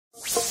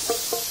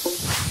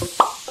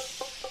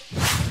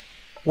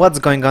What's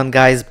going on,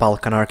 guys?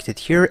 Balkan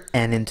Architect here,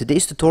 and in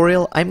today's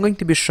tutorial I'm going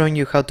to be showing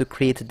you how to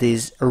create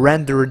these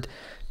rendered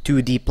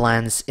 2D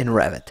plans in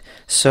Revit.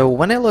 So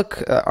when I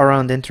look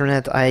around the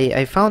internet,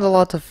 I found a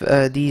lot of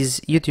these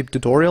YouTube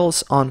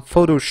tutorials on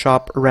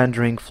Photoshop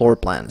rendering floor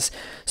plans.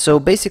 So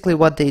basically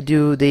what they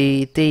do,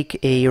 they take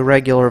a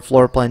regular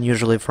floor plan,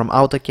 usually from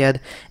AutoCAD,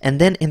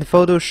 and then in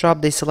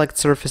Photoshop they select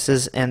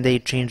surfaces and they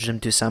change them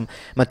to some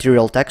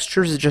material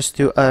textures just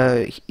to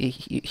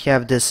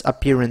have this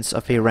appearance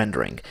of a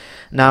rendering.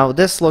 Now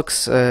this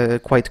looks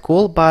quite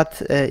cool,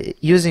 but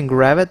using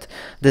Revit,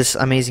 this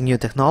amazing new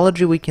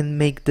technology, we can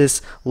make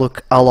this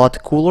look a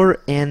lot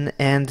cooler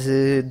and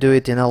do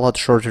it in a lot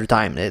shorter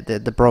time.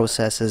 The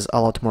process is a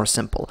lot more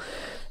simple.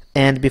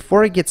 And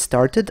before I get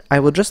started, I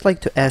would just like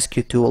to ask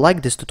you to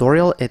like this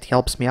tutorial. It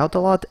helps me out a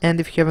lot, and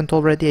if you haven't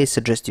already, I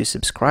suggest you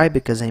subscribe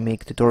because I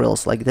make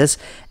tutorials like this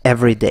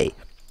every day.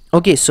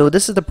 Okay, so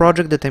this is the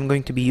project that I'm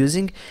going to be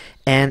using,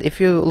 and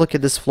if you look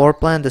at this floor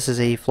plan, this is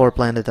a floor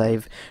plan that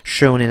I've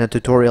shown in a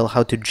tutorial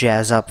how to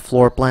jazz up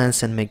floor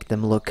plans and make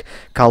them look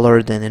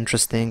colored and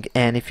interesting.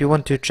 And if you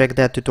want to check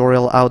that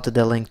tutorial out,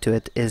 the link to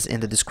it is in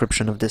the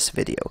description of this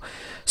video.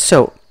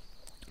 So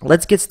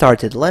let's get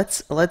started.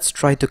 Let's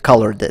try to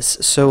color this.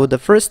 So the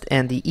first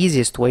and the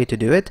easiest way to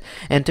do it,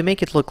 and to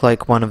make it look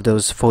like one of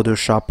those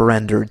Photoshop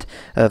rendered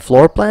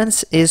floor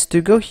plans, is to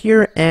go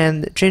here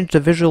and change the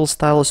visual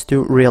styles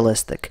to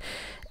realistic.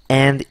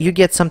 And you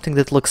get something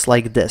that looks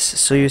like this.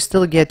 So you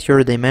still get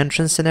your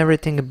dimensions and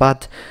everything,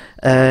 but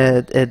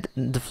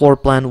the floor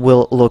plan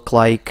will look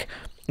like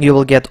you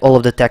will get all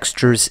of the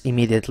textures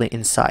immediately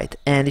inside.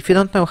 And if you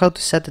don't know how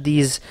to set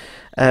these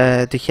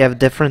to have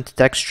different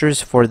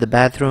textures for the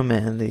bathroom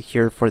and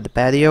here for the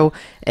patio,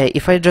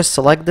 if I just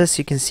select this,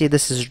 you can see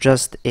this is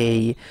just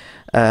a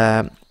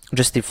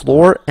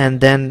floor,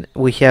 and then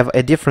we have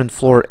a different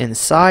floor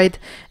inside.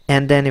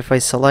 And then if I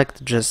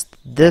select just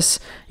this,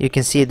 you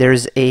can see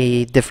there's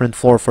a different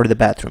floor for the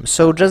bathroom.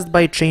 So just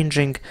by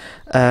changing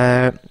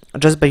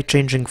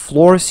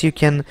floors, you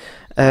can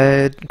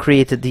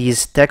create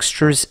these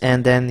textures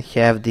and then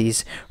have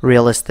these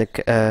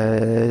realistic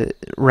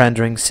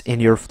renderings in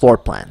your floor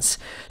plans.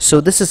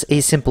 So this is a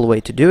simple way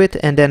to do it,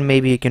 and then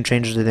maybe you can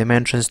change the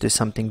dimensions to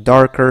something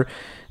darker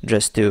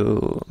just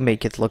to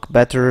make it look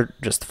better,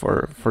 just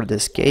for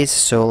this case.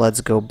 So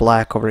let's go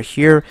black over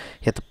here,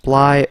 hit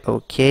apply,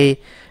 okay,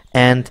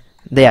 and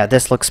yeah,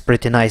 this looks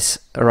pretty nice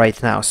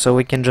right now. So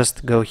we can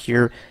just go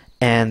here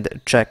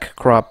and check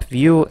crop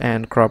view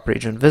and crop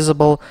region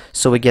visible,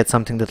 so we get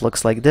something that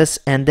looks like this,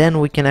 and then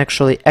we can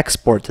actually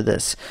export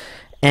this.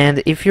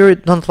 And if you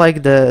don't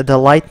like the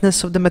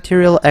lightness of the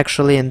material,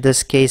 actually in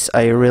this case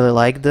I really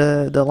like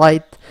the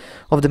light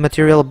of the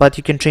material, but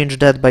you can change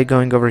that by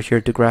going over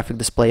here to graphic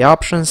display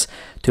options,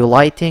 to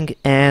lighting,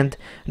 and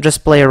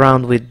just play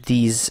around with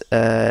these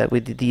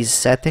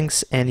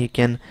settings, and you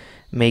can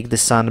make the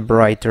sun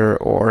brighter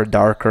or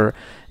darker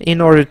in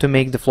order to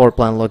make the floor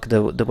plan look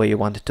the way you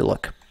want it to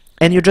look.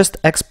 And you just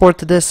export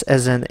this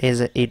as a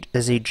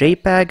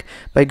JPEG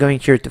by going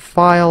here to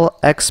File,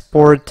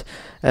 Export,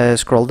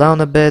 scroll down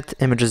a bit,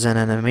 Images and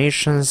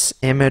Animations,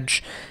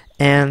 Image,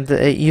 and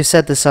you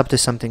set this up to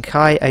something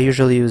high. I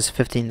usually use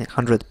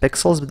 1500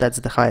 pixels, but that's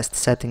the highest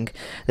setting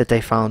that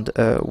I found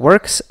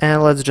works.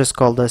 And let's just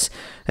call this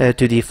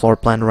 2D floor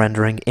plan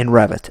rendering in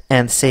Revit,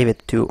 and save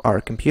it to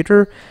our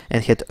computer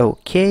and hit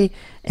OK.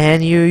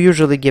 And you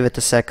usually give it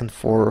a second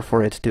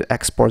for it to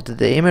export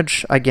the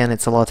image. Again,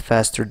 it's a lot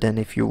faster than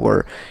if you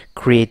were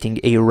creating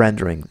a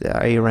rendering.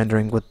 A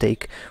rendering would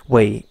take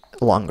way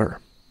longer.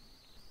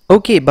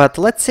 Okay, but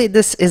let's say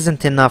this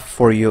isn't enough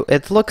for you.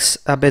 It looks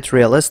a bit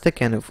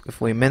realistic, and if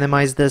we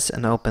minimize this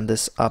and open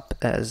this up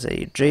as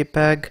a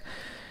JPEG,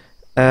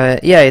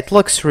 yeah, it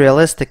looks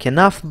realistic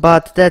enough,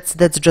 but that's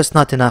just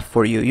not enough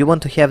for you. You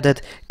want to have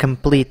that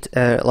complete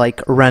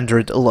like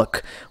rendered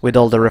look with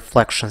all the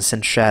reflections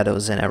and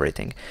shadows and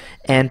everything.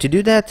 And to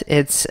do that,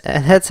 that's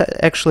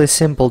actually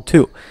simple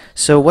too.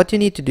 So what you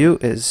need to do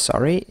is,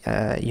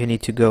 you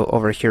need to go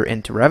over here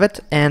into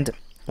Revit, and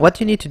what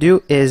you need to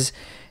do is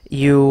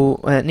you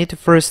need to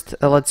first,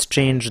 let's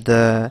change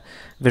the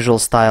visual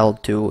style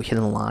to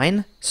hidden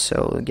line,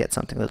 so get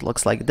something that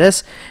looks like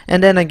this.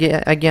 And then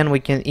again we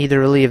can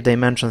either leave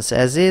dimensions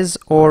as is,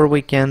 or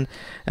we can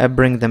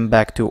bring them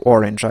back to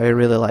orange. I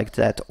really like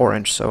that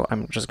orange, so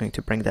I'm just going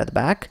to bring that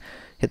back.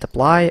 Hit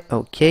apply,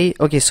 okay.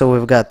 So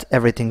we've got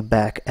everything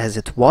back as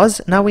it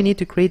was. Now we need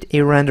to create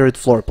a rendered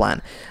floor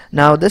plan.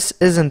 Now this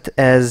isn't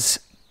as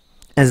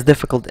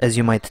difficult as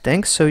you might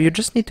think, so you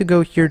just need to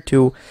go here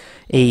to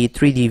a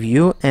 3D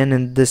view, and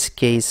in this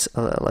case,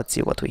 let's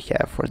see what we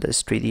have for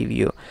this 3D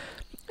view.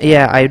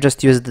 Yeah, I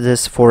just used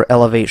this for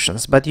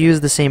elevations, but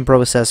use the same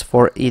process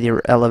for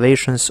either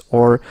elevations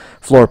or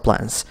floor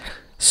plans.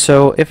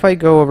 So if I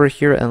go over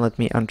here, and let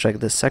me uncheck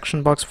this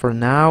section box for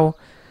now,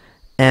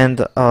 And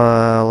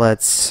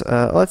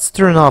let's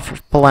turn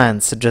off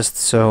plants just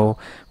so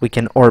we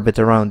can orbit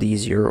around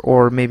easier,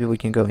 or maybe we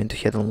can go into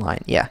hidden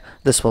line. Yeah,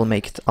 this will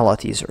make it a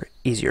lot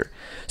easier.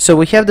 So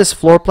we have this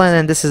floor plan,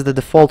 and this is the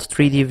default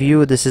 3D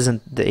view. This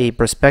isn't a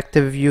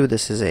perspective view.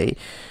 This is a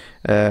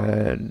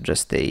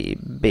just a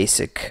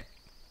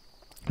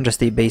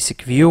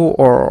basic view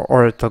or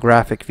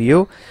orthographic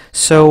view.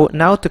 So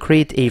now to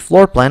create a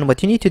floor plan,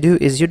 what you need to do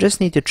is you just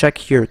need to check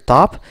here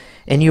top,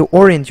 and you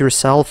orient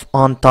yourself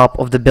on top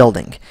of the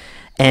building.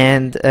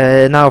 And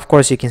now of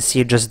course you can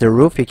see just the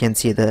roof, you can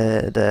see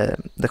the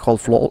whole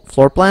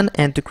floor plan.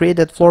 And to create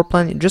that floor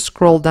plan, you just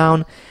scroll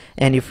down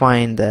and you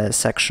find the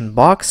section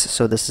box.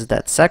 So this is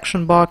that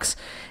section box,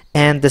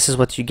 and this is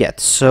what you get.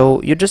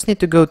 So you just need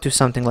to go to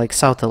something like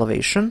south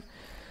elevation.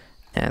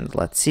 And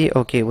let's see,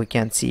 okay, we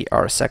can't see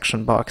our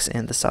section box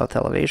in the south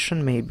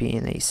elevation, maybe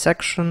in a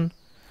section.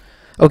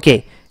 Okay,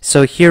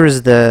 so here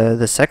is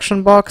the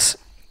section box,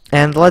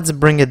 and let's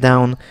bring it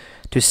down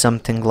to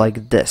something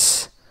like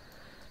this.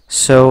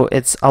 So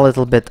it's a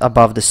little bit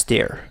above the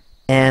stair.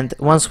 And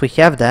once we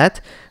have that,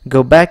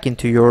 go back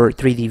into your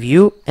 3D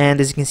view,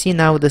 and as you can see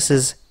now, this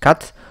is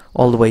cut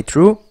all the way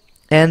through,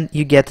 and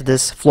you get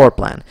this floor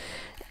plan.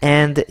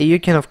 And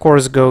you can of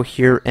course go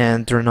here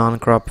and turn on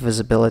crop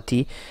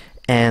visibility,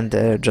 and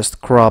just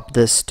crop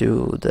this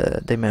to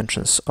the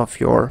dimensions of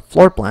your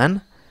floor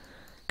plan,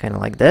 kind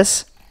of like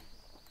this.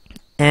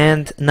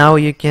 And now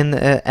you can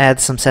add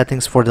some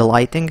settings for the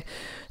lighting.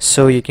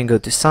 So you can go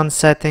to sun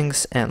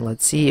settings, and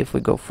let's see if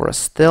we go for a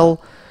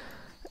still.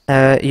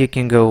 You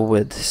can go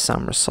with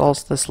summer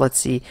solstice. Let's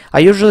see. I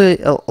usually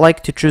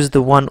like to choose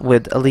the one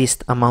with the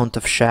least amount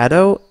of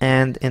shadow,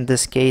 and in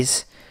this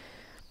case,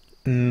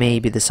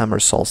 maybe the summer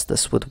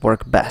solstice would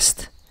work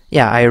best.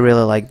 Yeah, I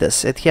really like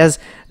this. It has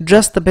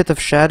just a bit of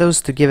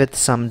shadows to give it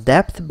some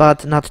depth,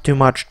 but not too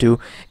much to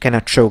kind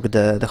of choke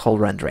the whole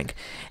rendering.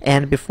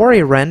 And before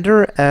I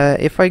render,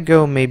 if I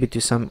go maybe to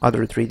some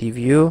other 3D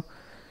view,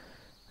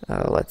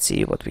 let's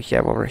see what we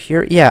have over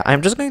here. Yeah,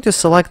 I'm just going to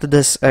select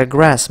this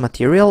grass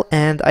material,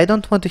 and I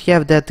don't want to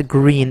have that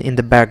green in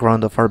the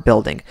background of our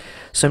building.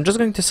 So I'm just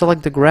going to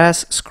select the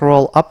grass,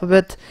 scroll up a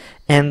bit,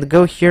 and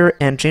go here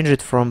and change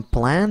it from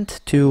plant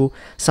to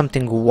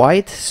something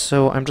white.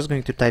 So I'm just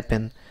going to type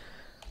in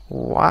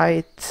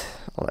white.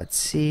 Let's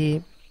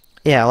see.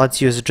 Yeah,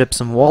 let's use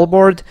gypsum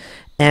wallboard.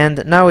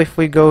 And now if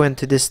we go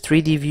into this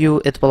 3D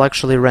view, it will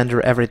actually render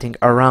everything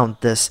around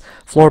this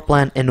floor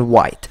plan in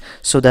white.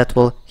 So that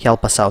will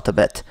help us out a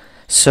bit.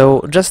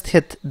 So just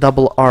hit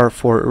double R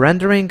for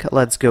rendering.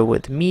 Let's go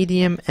with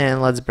medium,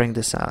 and let's bring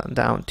this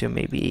down to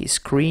maybe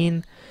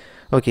screen.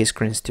 Okay,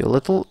 screen's too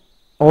little.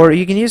 Or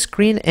you can use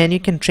screen and you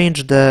can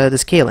change the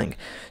scaling.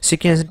 So you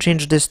can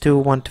change this to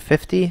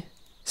 1:50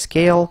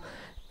 scale,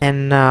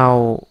 and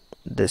now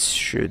this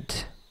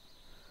should,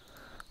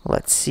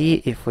 let's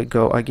see if we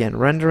go again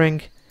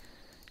rendering.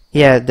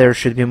 Yeah, there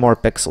should be more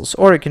pixels.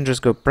 Or you can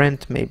just go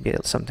print, maybe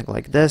something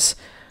like this.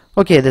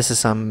 Okay, this is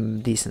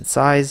some decent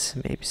size,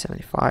 maybe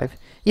 75.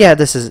 Yeah,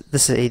 this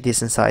is a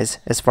decent size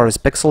as far as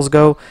pixels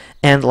go,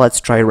 and let's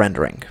try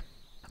rendering.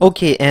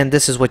 Okay, and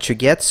this is what you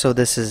get. So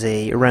this is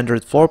a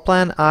rendered floor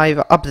plan. I've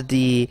upped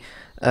the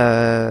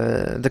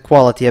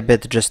quality a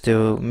bit just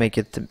to make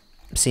it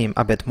seem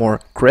a bit more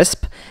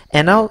crisp.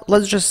 And now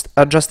let's just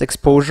adjust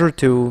exposure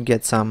to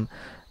get some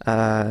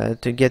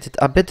to get it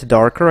a bit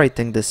darker. I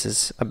think this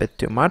is a bit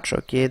too much.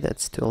 Okay,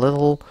 that's too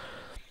little.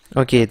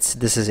 Okay,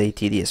 this is a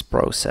tedious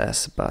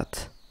process,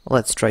 but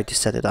let's try to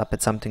set it up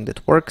at something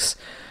that works.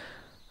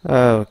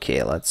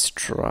 Okay, let's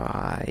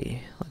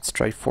try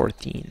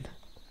 14.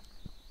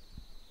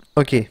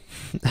 Okay,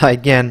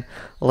 again,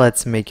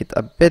 let's make it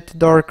a bit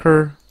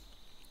darker.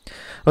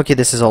 Okay,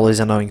 this is always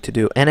annoying to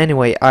do. And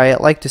anyway, I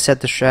like to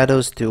set the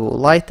shadows to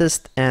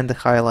lightest and the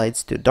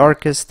highlights to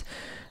darkest,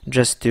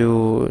 just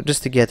to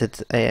get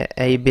it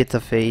a bit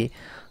of a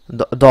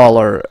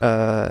duller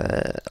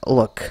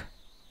look.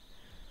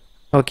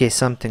 Okay,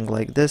 something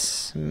like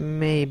this.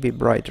 Maybe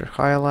brighter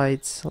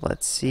highlights.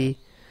 Let's see,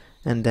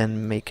 and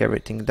then make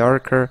everything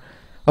darker.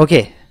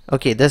 Okay.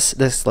 Okay, this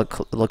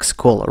looks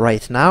cool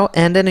right now,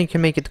 and then you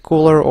can make it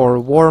cooler or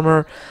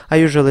warmer. I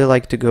usually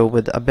like to go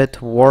with a bit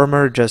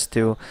warmer just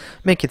to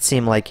make it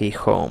seem like a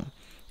home.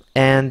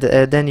 And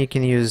then you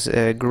can use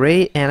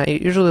gray, and I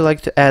usually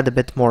like to add a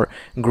bit more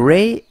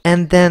gray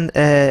and then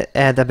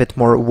add a bit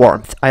more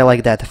warmth. I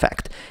like that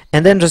effect.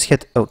 And then just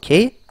hit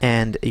OK,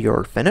 and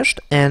you're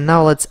finished. And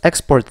now let's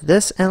export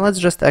this, and let's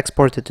just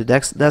export it to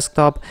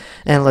desktop,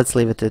 and let's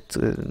leave it at,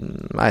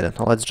 I don't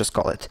know, let's just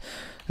call it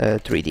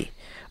 3D.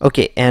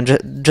 Okay, and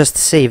just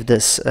save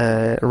this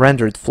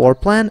rendered floor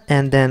plan,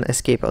 and then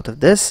escape out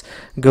of this,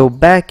 go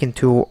back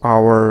into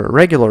our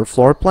regular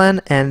floor plan,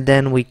 and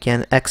then we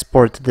can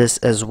export this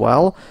as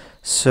well.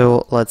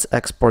 So let's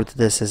export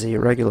this as a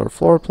regular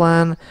floor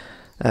plan.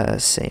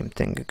 Same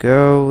thing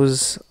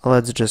goes.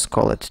 Let's just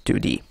call it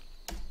 2D.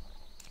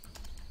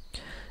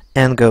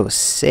 And go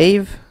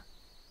save.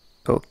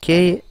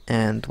 Okay,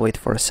 and wait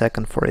for a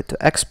second for it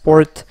to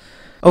export.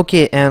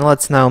 Okay, and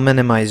let's now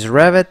minimize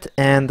Revit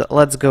and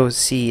let's go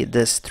see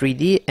this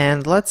 3D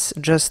and let's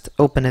just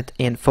open it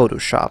in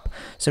Photoshop.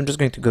 So I'm just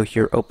going to go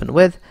here, open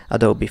with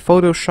Adobe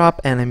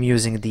Photoshop, and I'm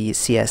using the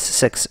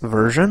CS6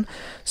 version.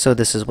 So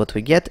this is what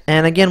we get,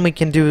 and again we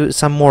can do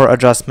some more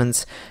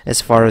adjustments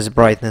as far as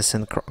brightness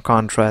and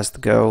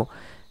contrast go.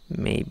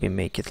 Maybe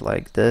make it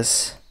like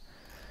this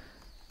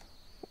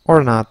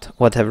or not,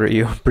 whatever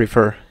you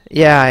prefer.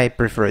 Yeah, I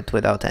prefer it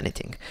without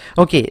anything.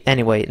 Okay,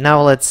 anyway,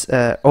 now let's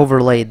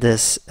overlay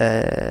this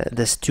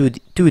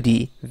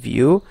 2D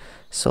view.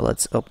 So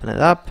let's open it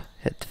up,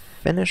 hit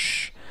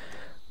finish,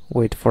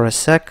 wait for a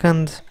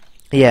second.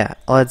 Yeah,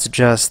 let's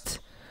just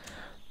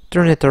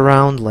turn it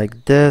around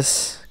like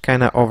this,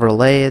 kind of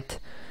overlay it.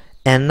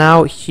 And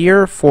now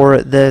here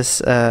for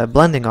this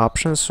blending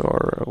options,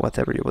 or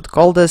whatever you would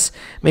call this,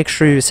 make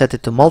sure you set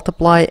it to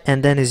multiply,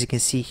 and then as you can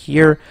see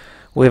here,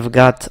 we've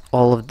got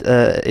all of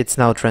it's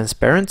now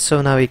transparent,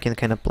 so now you can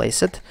kind of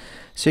place it.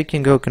 So you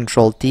can go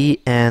Control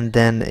T, and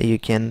then you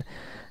can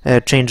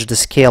change the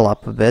scale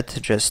up a bit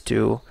just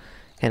to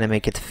kind of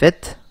make it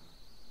fit.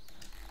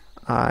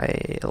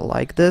 I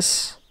like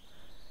this.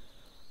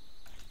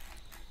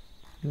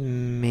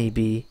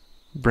 Maybe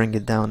bring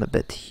it down a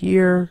bit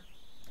here.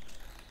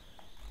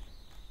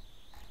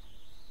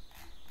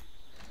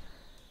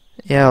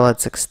 Yeah,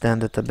 let's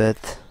extend it a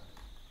bit.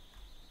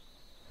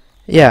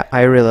 Yeah,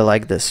 I really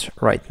like this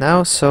right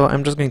now, so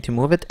I'm just going to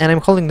move it, and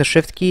I'm holding the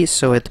Shift key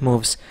so it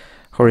moves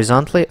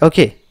horizontally.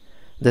 Okay,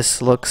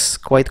 this looks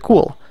quite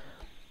cool.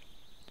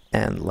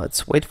 And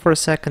let's wait for a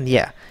second.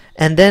 Yeah,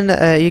 and then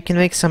you can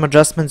make some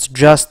adjustments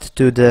just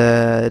to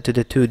the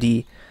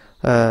 2D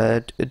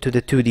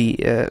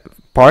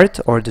part,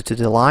 or to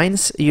the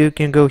lines. You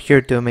can go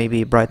here to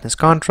maybe brightness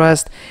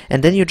contrast,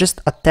 and then you just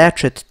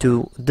attach it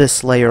to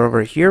this layer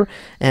over here,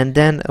 and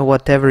then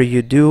whatever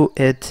you do,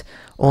 it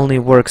only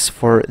works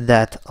for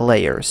that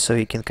layer. So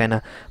you can kind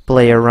of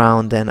play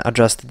around and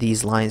adjust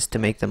these lines to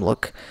make them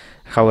look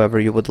however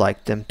you would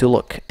like them to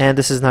look. And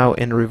this is now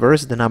in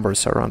reverse, the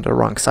numbers are on the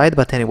wrong side,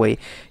 but anyway,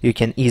 you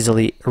can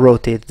easily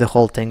rotate the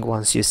whole thing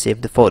once you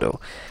save the photo.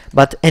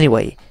 But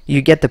anyway,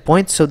 you get the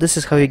point. So this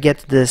is how you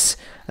get this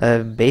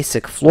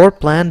basic floor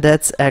plan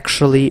that's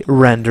actually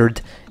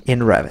rendered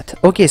in Revit.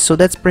 Okay, so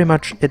that's pretty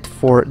much it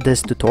for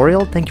this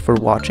tutorial. Thank you for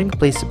watching.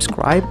 Please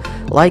subscribe,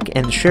 like,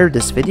 and share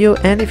this video,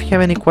 and if you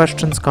have any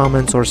questions,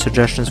 comments, or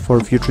suggestions for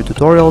future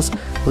tutorials,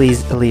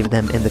 please leave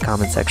them in the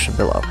comment section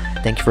below.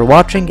 Thank you for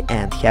watching,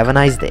 and have a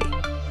nice day.